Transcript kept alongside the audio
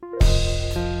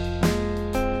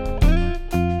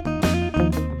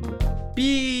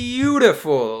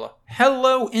Beautiful!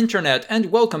 Hello, Internet,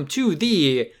 and welcome to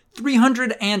the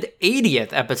 380th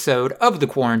episode of the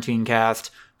Quarantine Cast,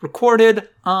 recorded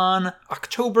on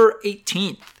October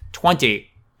 18th,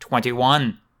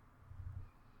 2021.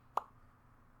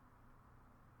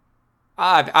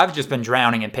 I've just been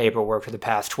drowning in paperwork for the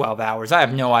past 12 hours. I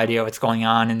have no idea what's going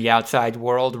on in the outside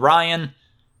world. Ryan,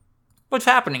 what's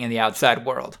happening in the outside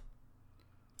world?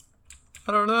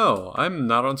 I don't know. I'm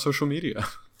not on social media.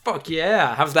 Fuck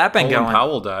yeah. How's that been Colin going?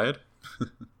 Powell died.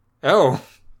 Oh.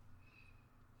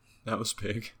 That was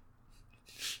big.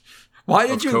 Why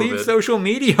did you leave social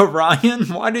media, Ryan?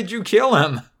 Why did you kill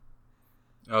him?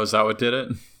 Oh, is that what did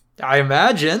it? I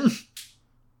imagine.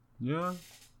 Yeah.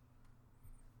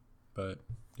 But,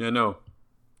 yeah, no.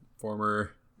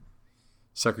 Former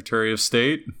Secretary of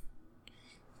State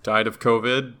died of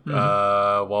COVID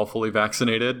while fully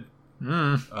vaccinated.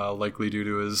 Likely due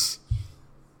to his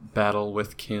battle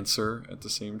with cancer at the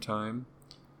same time.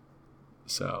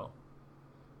 So,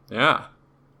 yeah.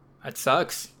 That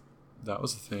sucks. That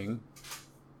was a thing.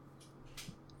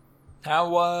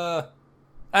 How, I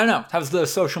don't know. How's the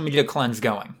social media cleanse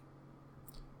going?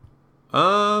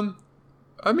 I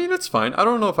mean, it's fine. I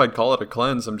don't know if I'd call it a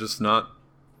cleanse. I'm just not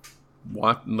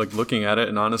looking at it,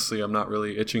 and honestly, I'm not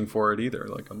really itching for it either.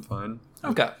 Like, I'm fine.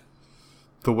 Okay.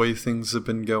 The way things have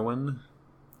been going.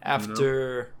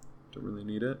 After... Don't really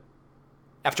need it.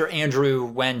 After Andrew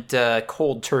went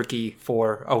cold turkey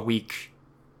for a week,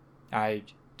 I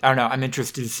don't know. I'm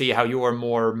interested to see how your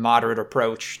more moderate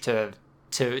approach to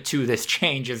this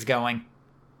change is going.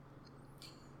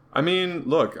 I mean,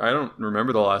 look, I don't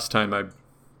remember the last time I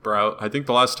think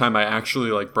the last time I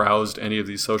actually browsed any of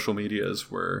these social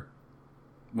medias were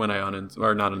when I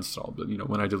not installed, but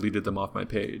when I deleted them off my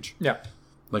page. Yeah.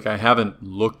 I haven't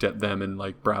looked at them and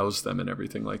browsed them and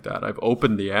everything like that. I've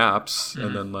opened the apps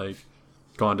and then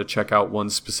gone to check out one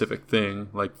specific thing.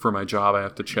 For my job, I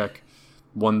have to check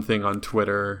one thing on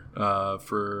Twitter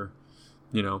for,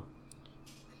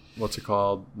 what's it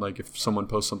called? If someone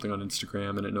posts something on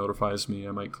Instagram and it notifies me,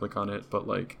 I might click on it. But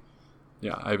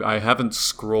yeah, I haven't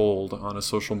scrolled on a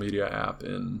social media app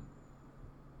in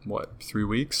 3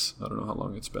 weeks? I don't know how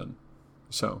long it's been.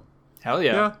 So hell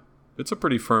yeah. Yeah, it's a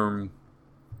pretty firm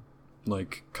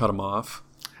cut them off.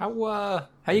 How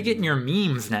you getting your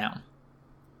memes now?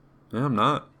 Yeah, I'm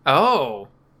not. Oh.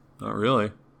 Not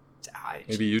really.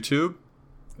 Maybe YouTube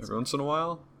every once in a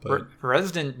while. But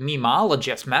resident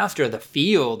memeologist, master of the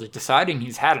field, deciding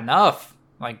he's had enough.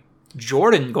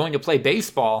 Jordan going to play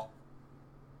baseball.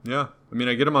 Yeah. I mean,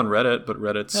 I get them on Reddit, but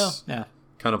Reddit's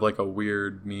kind of a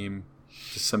weird meme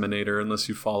disseminator unless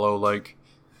you follow, I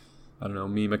don't know,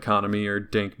 Meme Economy or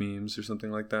Dank Memes or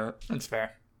something like that. That's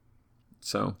fair.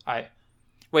 So.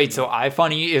 So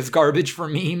iFunny is garbage for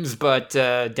memes, but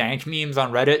Dank Memes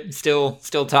on Reddit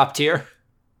still top tier?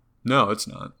 No, it's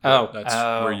not. That's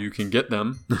where you can get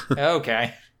them.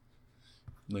 Okay.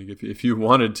 If you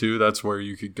wanted to, that's where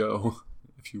you could go.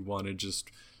 If you wanted just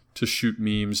to shoot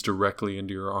memes directly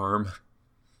into your arm.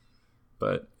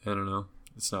 But I don't know.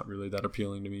 It's not really that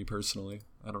appealing to me personally.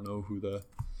 I don't know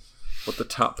what the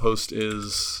top post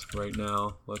is right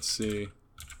now. Let's see.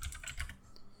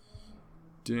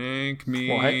 Dank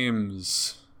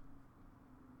Memes.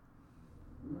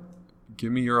 What?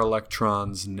 Give me your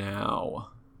electrons now.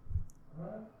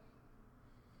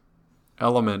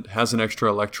 Element has an extra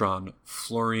electron,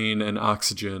 fluorine and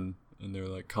oxygen, and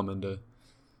they're coming to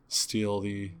steal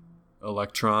the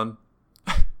electron.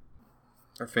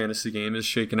 Our fantasy game is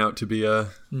shaking out to be a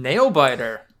nail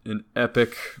biter. An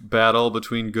epic battle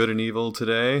between good and evil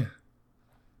today.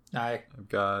 I've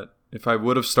got. If I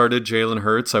would have started Jalen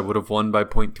Hurts, I would have won by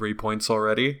 0.3 points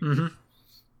already. Mm-hmm.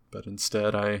 But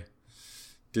instead, I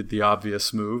did the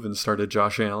obvious move and started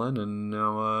Josh Allen, and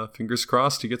now, fingers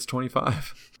crossed, he gets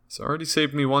 25. It's already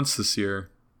saved me once this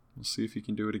year. We'll see if he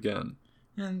can do it again.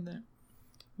 And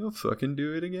he'll fucking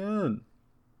do it again.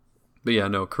 But yeah,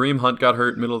 no, Kareem Hunt got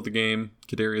hurt middle of the game.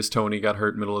 Kadarius Toney got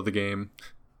hurt middle of the game.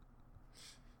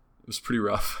 It was pretty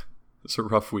rough. It's a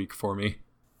rough week for me.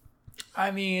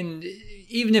 I mean,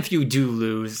 even if you do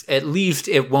lose, at least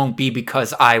it won't be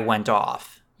because I went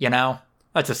off,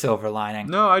 That's a silver lining.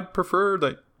 No, I'd prefer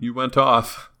that you went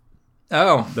off.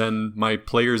 Oh. Than my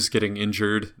players getting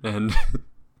injured and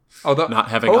not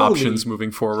having options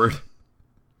moving forward.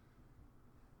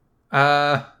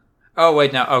 Oh,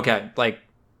 wait, no, okay.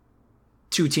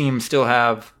 Two teams still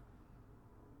have...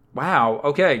 Wow,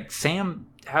 okay. Sam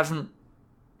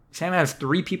has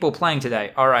 3 people playing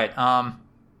today. All right,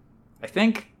 I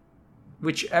think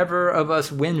whichever of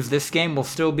us wins this game will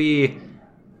still be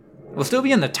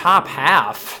in the top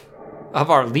half of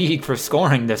our league for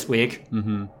scoring this week.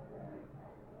 Mm-hmm.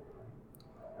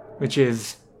 which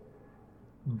is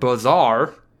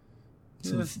bizarre.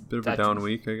 Yeah, a bit of a down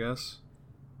week, I guess.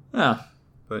 Yeah.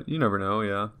 But you never know,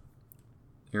 yeah.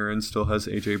 Aaron still has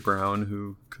A.J. Brown,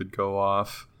 who could go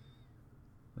off.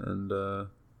 And,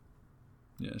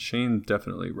 yeah, Shane,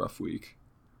 definitely rough week.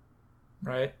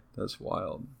 Right. That's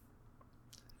wild.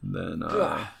 And then,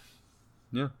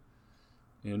 yeah.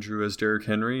 Andrew has Derrick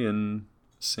Henry, and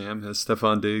Sam has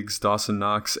Stephon Diggs, Dawson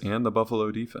Knox, and the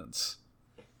Buffalo defense.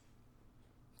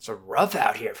 It's a rough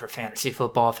out here for fantasy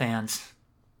football fans.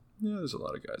 Yeah, there's a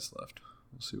lot of guys left.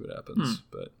 We'll see what happens.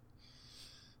 But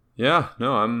yeah,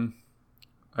 no,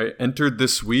 I entered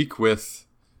this week with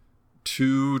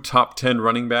 2 top 10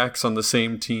 running backs on the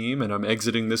same team, and I'm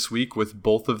exiting this week with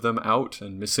both of them out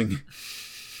and missing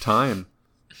time.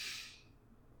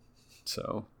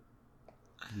 So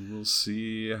we'll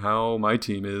see how my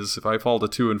team is. If I fall to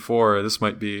 2 and 4, this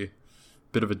might be a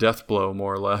bit of a death blow,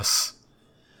 more or less.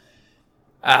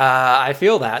 I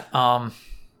feel that.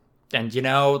 And,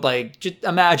 just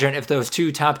imagine if those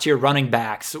 2 top-tier running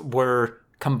backs were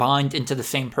combined into the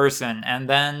same person, and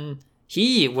then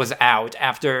he was out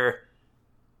after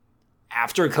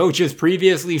coaches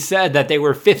previously said that they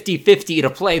were 50-50 to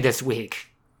play this week.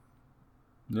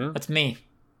 Yeah. That's me.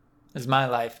 That's my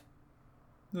life.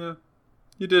 Yeah.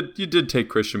 You did take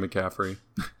Christian McCaffrey.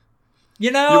 You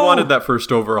know, you wanted that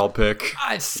first overall pick.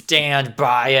 I stand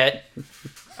by it.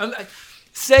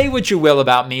 Say what you will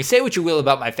about me. Say what you will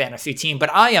about my fantasy team, but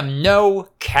I am no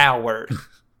coward.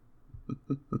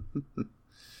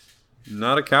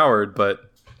 Not a coward, but,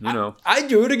 I'd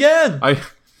do it again.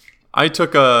 I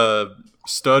took a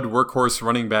stud workhorse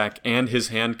running back and his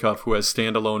handcuff who has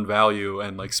standalone value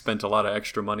and, spent a lot of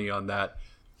extra money on that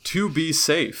to be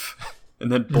safe. And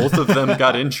then both of them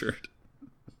got injured.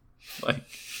 I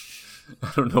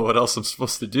don't know what else I'm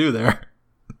supposed to do there.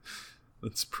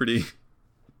 That's pretty...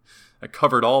 I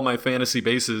covered all my fantasy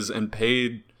bases and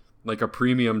paid a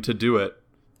premium to do it,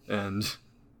 and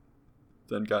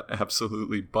then got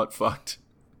absolutely butt fucked.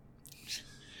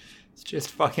 It's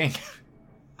just fucking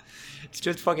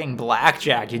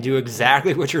blackjack. You do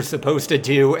exactly what you're supposed to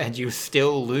do, and you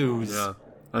still lose. Yeah,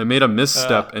 I made a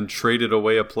misstep and traded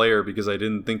away a player because I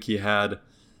didn't think he had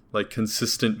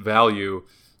consistent value.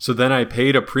 So then I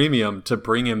paid a premium to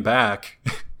bring him back.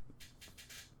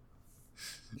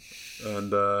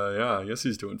 And, yeah, I guess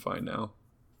he's doing fine now.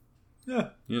 Yeah.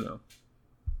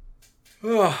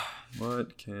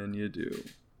 What can you do?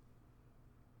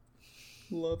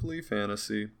 Lovely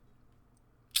fantasy.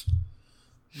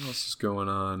 What else is going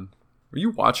on? Are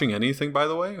you watching anything, by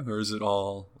the way? Or is it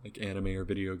all, anime or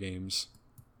video games?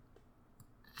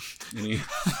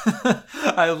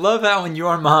 I love how in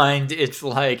your mind it's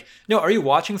no, are you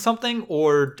watching something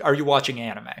or are you watching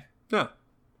anime? Yeah.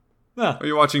 Huh. Are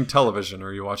you watching television or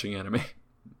are you watching anime?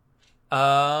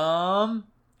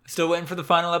 Still waiting for the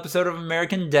final episode of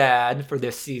American Dad for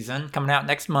this season, coming out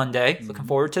next Monday. Looking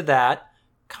forward to that.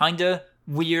 Kinda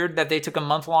weird that they took a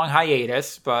month-long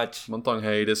hiatus, but... Month-long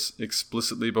hiatus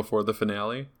explicitly before the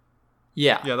finale?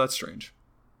 Yeah. Yeah, that's strange.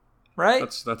 Right?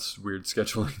 That's weird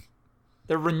scheduling.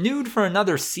 They're renewed for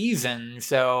another season,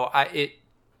 so I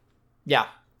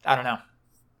don't know.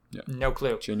 Yeah. No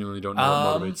clue. Genuinely don't know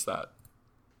what motivates that.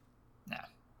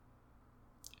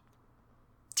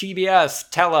 TBS,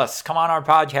 tell us. Come on our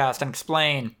podcast and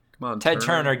explain. Come on, Ted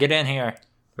Turner, get in here.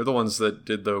 They're the ones that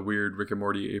did the weird Rick and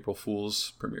Morty April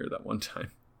Fool's premiere that one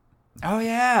time. Oh,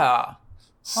 yeah.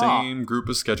 Same group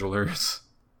of schedulers.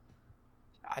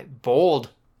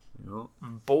 Bold. Yep.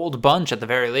 Bold bunch at the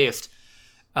very least.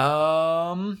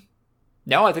 No,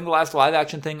 I think the last live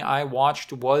action thing I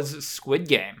watched was Squid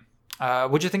Game.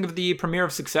 What'd you think of the premiere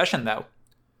of Succession, though?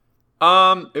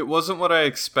 It wasn't what I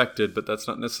expected, but that's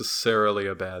not necessarily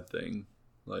a bad thing.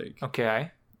 Okay.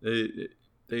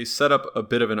 They set up a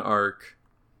bit of an arc,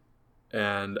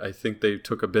 and I think they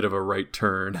took a bit of a right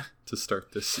turn to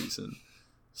start this season.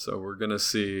 So we're gonna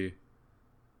see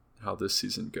how this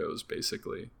season goes,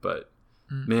 basically. But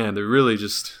man, they're really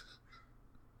just...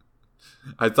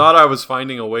 I thought I was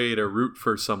finding a way to root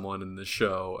for someone in the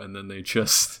show, and then they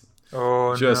just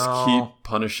keep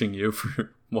punishing you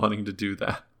for wanting to do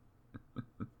that.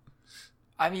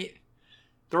 I mean,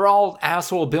 they're all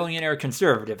asshole billionaire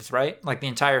conservatives, right? The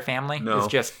entire family is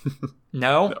just...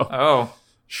 No? No. Oh.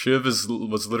 Shiv was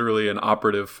literally an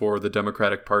operative for the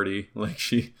Democratic Party.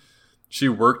 She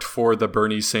worked for the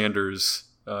Bernie Sanders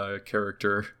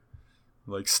character,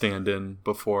 stand-in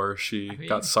before she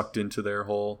got sucked into their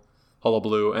whole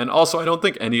hullabaloo. And also, I don't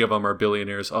think any of them are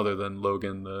billionaires other than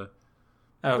Logan, the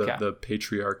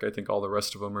patriarch. I think all the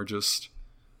rest of them are just,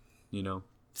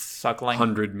 suckling.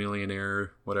 100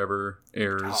 millionaire, whatever,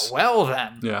 heirs. Oh, well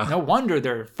then. Yeah. No wonder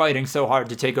they're fighting so hard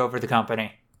to take over the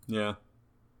company. Yeah.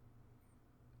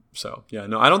 So, yeah,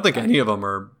 no, I don't think any of them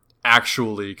are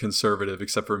actually conservative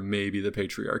except for maybe the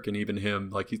patriarch, and even him,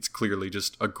 like, it's clearly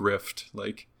just a grift.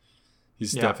 Like,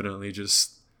 he's definitely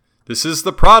just, this is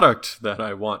the product that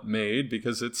I want made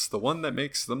because it's the one that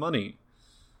makes the money.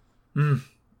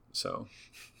 So,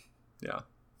 yeah.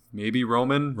 Maybe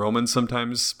Roman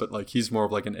sometimes, but like he's more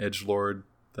of like an edgelord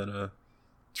than a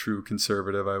true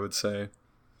conservative, I would say.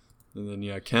 And then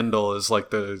yeah, Kendall is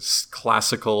like the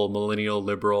classical millennial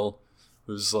liberal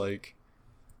who's like,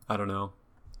 I don't know,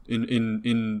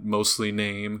 in mostly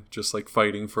name, just like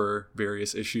fighting for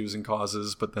various issues and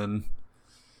causes, but then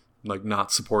like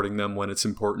not supporting them when it's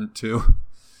important to.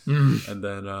 And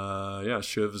then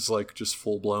Shiv's like just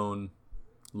full blown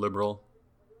liberal.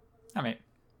 I mean,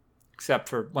 except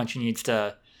for when she needs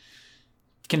to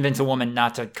convince a woman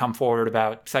not to come forward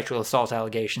about sexual assault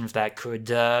allegations that could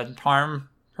harm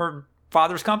her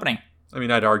father's company. I mean,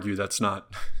 I'd argue that's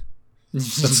not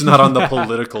on the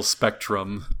political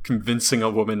spectrum, convincing a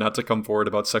woman not to come forward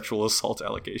about sexual assault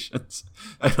allegations.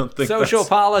 I don't think social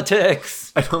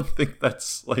politics. I don't think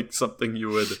that's like something you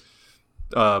would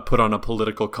put on a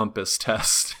political compass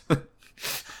test.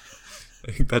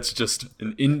 I think that's just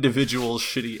an individual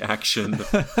shitty action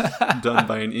done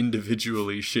by an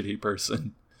individually shitty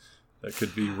person that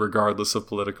could be regardless of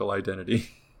political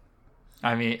identity.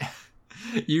 I mean,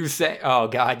 you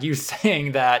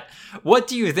saying that, what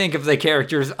do you think of the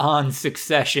characters on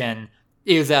Succession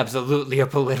is absolutely a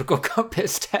political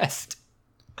compass test.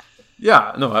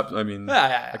 Yeah, no, I mean,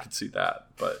 I could see that,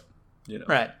 but, you know.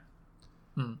 Right.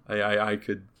 I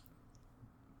could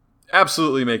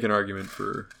absolutely make an argument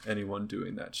for anyone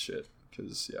doing that shit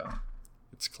because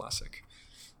it's classic.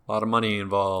 A lot of money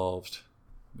involved,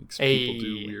 makes people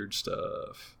do weird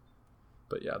stuff.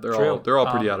 But yeah, they're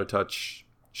all pretty out of touch.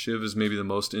 Shiv is maybe the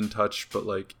most in touch, but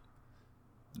like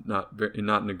not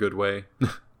in a good way.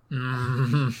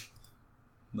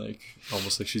 Like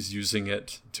almost like she's using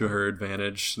it to her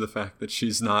advantage. The fact that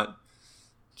she's not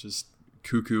just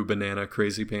cuckoo banana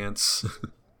crazy pants.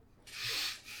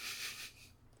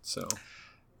 So,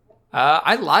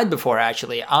 I lied before,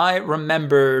 actually. I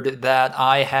remembered that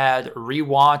I had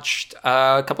rewatched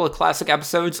a couple of classic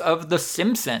episodes of The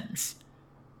Simpsons.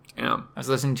 Damn. I was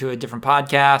listening to a different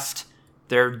podcast.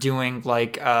 They're doing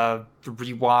like a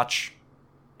rewatch.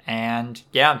 And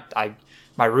yeah,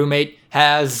 my roommate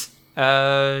has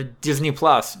Disney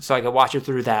Plus, so I could watch it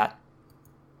through that.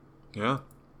 Yeah.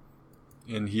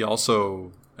 And he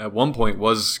also, at one point,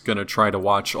 was going to try to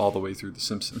watch all the way through The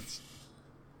Simpsons.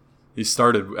 He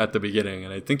started at the beginning,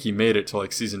 and I think he made it to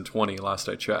like season 20 last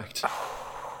I checked.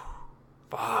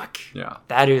 Fuck. Yeah.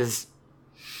 That is...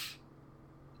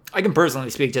 I can personally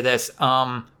speak to this.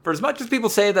 For as much as people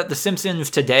say that The Simpsons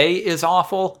today is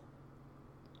awful,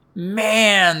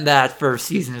 man, that first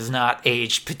season is not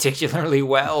aged particularly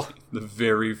well. The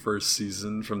very first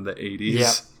season from the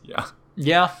 80s. Yeah.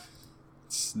 Yeah.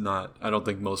 It's not... I don't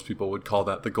think most people would call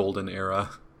that the golden era.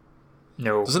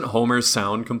 No. Doesn't Homer's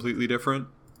sound completely different?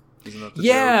 Isn't that the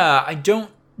joke? I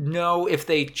don't know if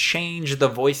they changed the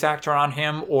voice actor on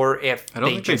him or if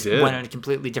they just went in a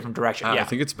completely different direction. I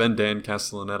think it's been Dan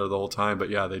Castellaneta the whole time,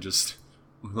 but yeah, they just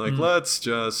like, let's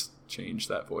just change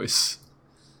that voice.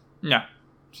 Yeah.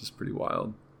 Which is pretty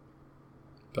wild.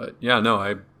 But yeah,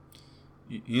 no,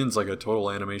 Ian's like a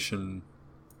total animation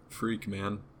freak,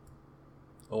 man.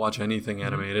 I'll watch anything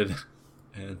animated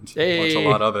and watch a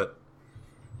lot of it.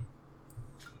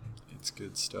 It's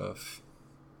good stuff.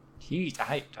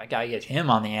 I gotta get him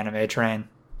on the anime train.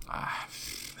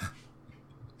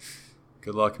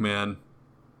 Good luck, man.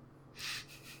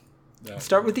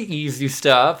 Start with the easy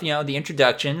stuff, the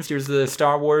introductions. Here's the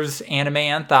Star Wars anime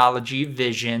anthology,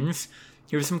 Visions.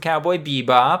 Here's some Cowboy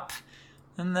Bebop.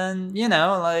 And then,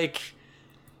 Ian's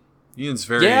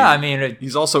very... Yeah, I mean...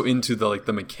 he's also into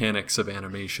the mechanics of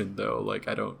animation, though. Like,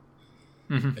 I don't...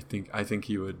 Mm-hmm. I think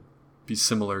he would be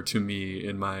similar to me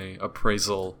in my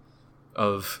appraisal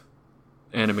of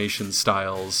animation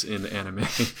styles in anime.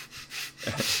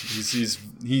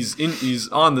 he's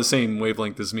on the same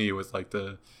wavelength as me with like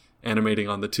the animating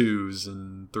on the 2s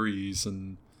and 3s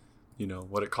and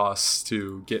what it costs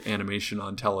to get animation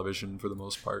on television for the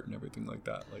most part and everything like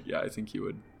that. Like, yeah, I think he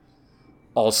would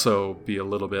also be a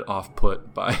little bit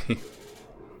off-put by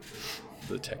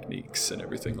the techniques and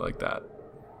everything like that.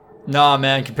 Nah,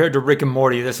 man, compared to Rick and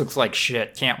Morty, this looks like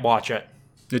shit. Can't watch it.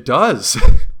 It does.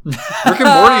 Rick and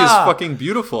Morty is fucking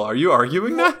beautiful. Are you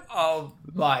arguing that? Oh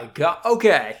my god.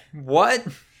 Okay. What?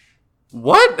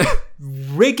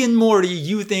 Rick and Morty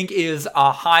you think is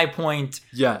a high point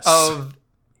Yes. of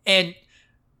an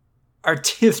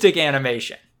artistic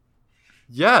animation.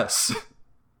 Yes.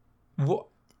 Wha-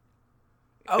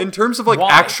 In terms of like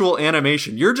why? actual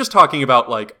animation, you're just talking about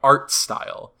like art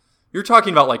style. You're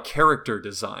talking about like character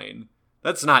design.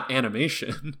 That's not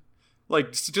animation.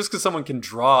 Like just because someone can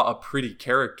draw a pretty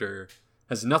character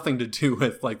has nothing to do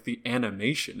with like the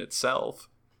animation itself.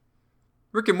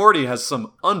 Rick and Morty has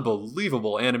some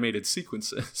unbelievable animated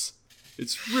sequences.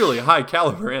 It's really high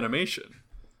caliber animation.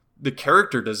 The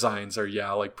character designs are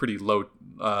like pretty low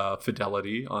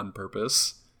fidelity on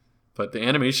purpose, but the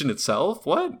animation itself,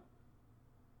 what?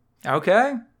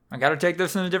 Okay. I gotta take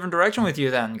this in a different direction with you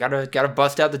then. Gotta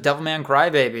bust out the Devilman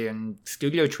Crybaby and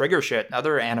Studio Trigger shit.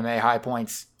 Other anime high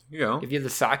points. You know, Give you the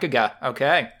Sakuga.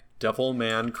 Okay.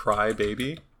 Devilman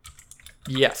Crybaby.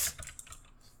 Yes.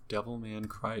 Devilman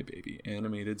Crybaby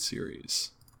animated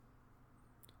series.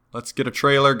 Let's get a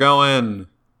trailer going.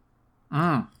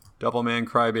 Devilman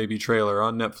Crybaby trailer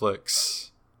on Netflix.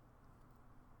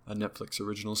 A Netflix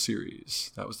original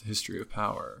series. That was the history of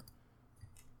power.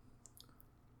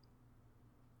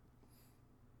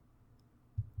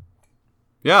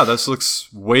 Yeah, this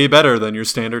looks way better than your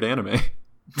standard anime.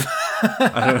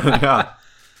 Yeah,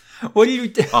 What do you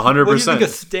 100%. What do you think a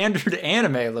standard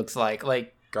anime looks like?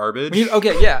 Like garbage.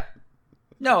 okay, yeah.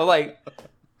 No, like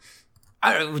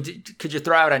I don't know, could you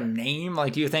throw out a name?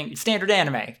 Like, do you think standard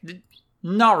anime?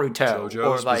 Naruto JoJo's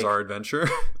or like Bizarre Adventure.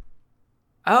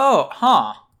 Oh,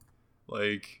 huh.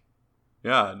 Like,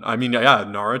 yeah, I mean, yeah,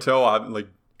 Naruto, like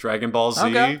Dragon Ball Z,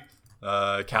 Okay.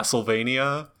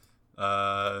 Castlevania.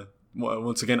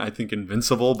 Once again, I think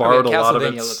Invincible borrowed a lot of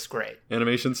Castlevania its looks great.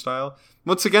 animation style.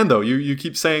 Once again, though, you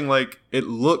keep saying like it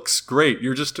looks great.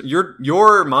 You're just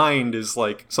your mind is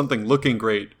like something looking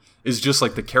great is just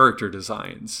like the character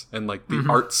designs and like the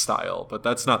art style, but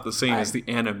that's not the same as the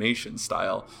animation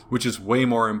style, which is way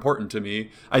more important to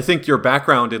me. I think your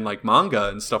background in like manga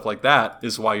and stuff like that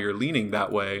is why you're leaning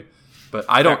that way, but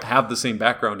I don't have the same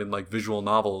background in like visual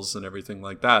novels and everything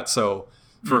like that. So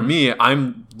for me,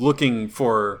 I'm looking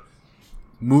for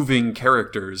moving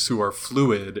characters who are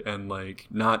fluid and like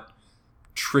not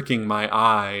tricking my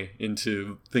eye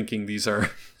into thinking these are,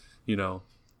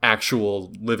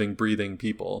 actual living, breathing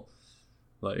people.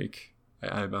 Like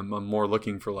I'm more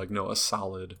looking for like a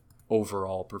solid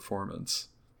overall performance.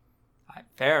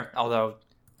 Fair. Although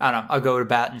I don't know, I'll go to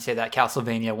bat and say that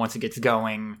Castlevania, once it gets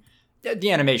going,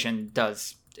 the animation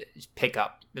does pick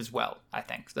up as well. I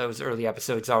think those early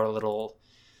episodes are a little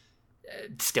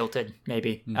stilted,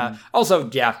 maybe. Also,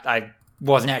 yeah, I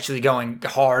wasn't actually going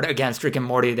hard against Rick and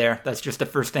Morty there. That's just the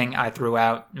first thing I threw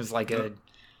out. It was like a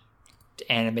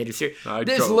animated series.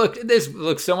 This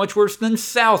looks so much worse than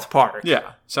South Park.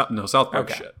 Yeah, South Park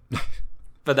shit.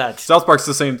 But that's South Park's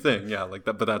the same thing. Yeah, like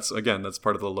that. But that's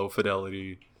part of the low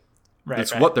fidelity.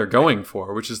 It's what they're going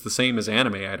for, which is the same as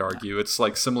anime. I'd argue it's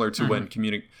like similar to when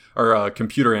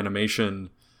computer animation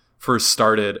first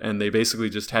started, and they basically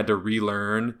just had to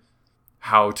relearn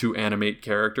how to animate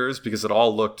characters because it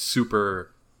all looked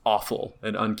super awful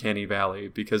and uncanny valley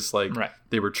because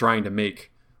they were trying to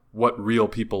make what real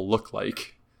people look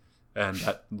like, and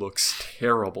that looks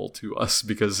terrible to us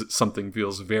because something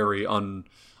feels very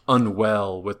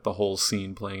unwell with the whole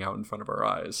scene playing out in front of our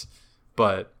eyes.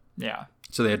 But yeah,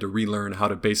 so they had to relearn how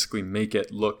to basically make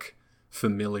it look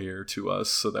familiar to us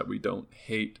so that we don't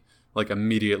hate, like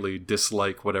immediately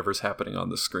dislike whatever's happening on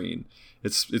the screen.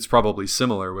 It's probably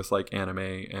similar with like anime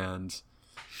and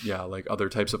like other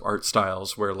types of art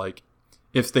styles where like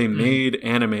if they made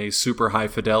anime super high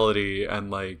fidelity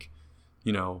and like,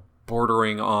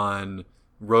 bordering on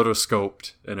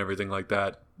rotoscoped and everything like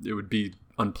that, it would be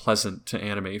unpleasant to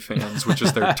anime fans, which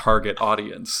is their target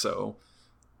audience. So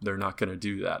they're not going to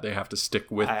do that. They have to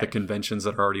stick with the conventions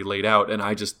that are already laid out. And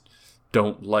I just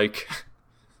don't like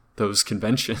those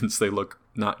conventions. They look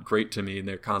not great to me and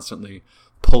they're constantly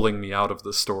pulling me out of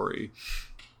the story.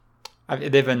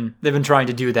 They've been trying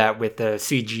to do that with the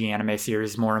CG anime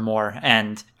series more and more,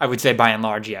 and I would say by and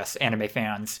large, yes, anime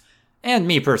fans and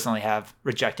me personally have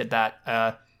rejected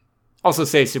that. Also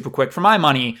say super quick, for my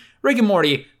money, Rick and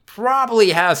Morty probably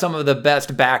has some of the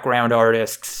best background art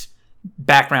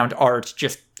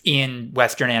just in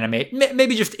Western anime,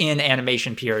 maybe just in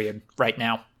animation period right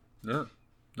now. Yeah,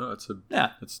 no,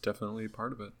 it's definitely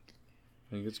part of it.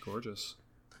 I think it's gorgeous.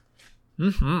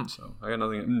 So I got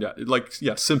nothing like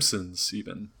Simpsons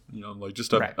even, like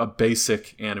just a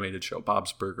basic animated show.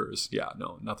 Bob's Burgers,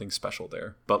 nothing special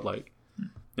there. But like,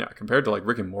 compared to like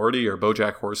Rick and Morty or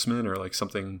BoJack Horseman or like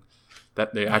something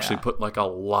that they actually put like a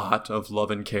lot of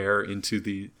love and care into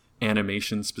the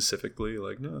animation specifically.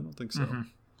 Like, no, I don't think so.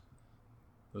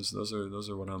 Those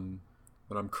are what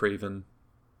I'm craving.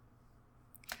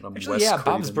 What I'm Actually, yeah,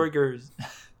 Bob's Burgers.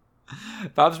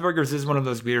 Bob's Burgers is one of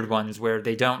those weird ones where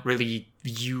they don't really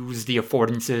use the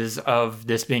affordances of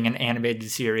this being an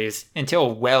animated series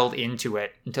until well into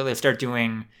it, until they start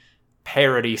doing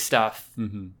parody stuff.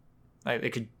 Mm-hmm. Like they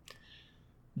could,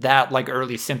 that like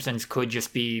early Simpsons could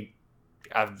just be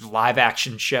a live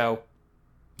action show.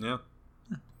 Yeah.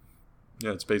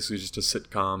 Yeah, it's basically just a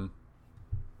sitcom,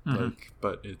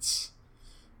 but it's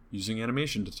using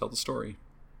animation to tell the story.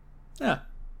 Yeah.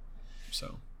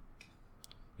 So.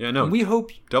 Yeah, no. We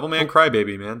hope Devilman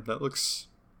Crybaby, man, that looks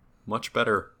much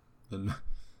better than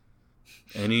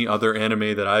any other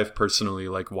anime that I've personally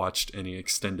like watched any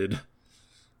extended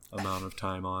amount of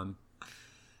time on.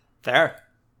 Fair.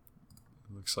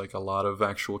 It looks like a lot of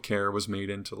actual care was made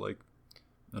into like,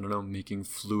 I don't know, making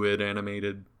fluid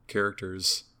animated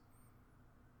characters.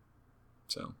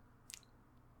 So.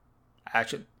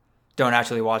 Don't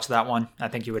actually watch that one. I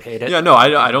think you would hate it. Yeah, no,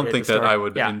 I don't think that I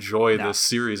would Yeah. enjoy this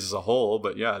series as a whole,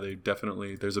 but yeah,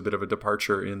 there's a bit of a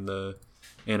departure in the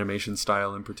animation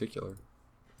style in particular.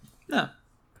 Yeah.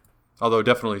 Although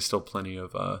definitely still plenty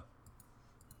of the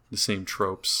same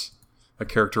tropes. A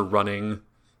character running,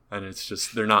 and it's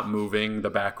just, they're not moving, the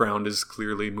background is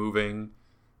clearly moving,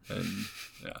 and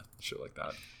yeah, shit like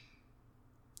that.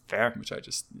 Fair. Which I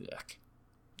just, yuck.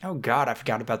 Oh god, I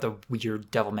forgot about the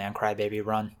weird Devilman Crybaby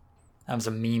run. That was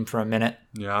a meme for a minute.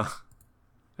 Yeah.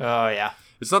 Oh yeah.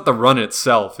 It's not the run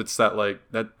itself, it's that like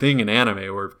that thing in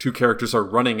anime where two characters are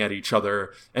running at each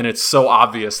other and it's so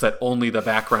obvious that only the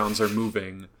backgrounds are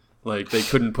moving. Like they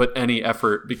couldn't put any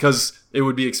effort because it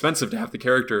would be expensive to have the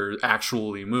character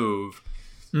actually move.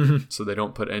 Mm-hmm. So they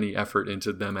don't put any effort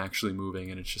into them actually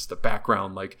moving, and it's just the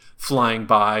background like flying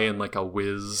by and like a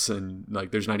whiz, and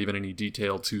like there's not even any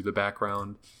detail to the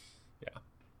background. Yeah.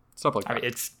 Stuff like that. I mean,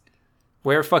 it's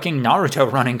where fucking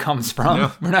Naruto running comes from.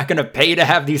 Yeah. We're not going to pay to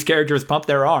have these characters pump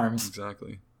their arms.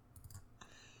 Exactly.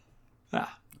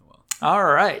 Ah. All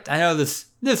right. I know this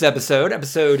episode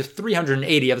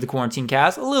 380 of the Quarantine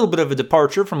Cast, a little bit of a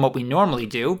departure from what we normally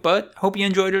do, but hope you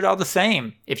enjoyed it all the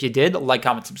same. If you did, like,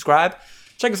 comment, subscribe.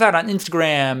 Check us out on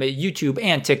Instagram, YouTube,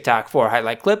 and TikTok for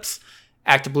highlight clips.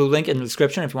 Active Blue link in the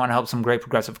description if you want to help some great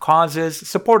progressive causes.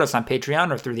 Support us on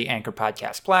Patreon or through the Anchor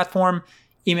Podcast platform.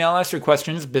 Email us your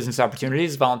questions, business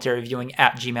opportunities, voluntary viewing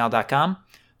at gmail.com.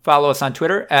 Follow us on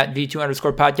Twitter at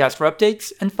V2_podcast for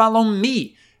updates. And follow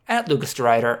me at Lucas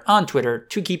DeRuyter on Twitter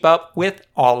to keep up with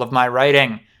all of my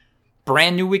writing.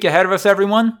 Brand new week ahead of us,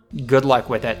 everyone. Good luck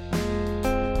with it.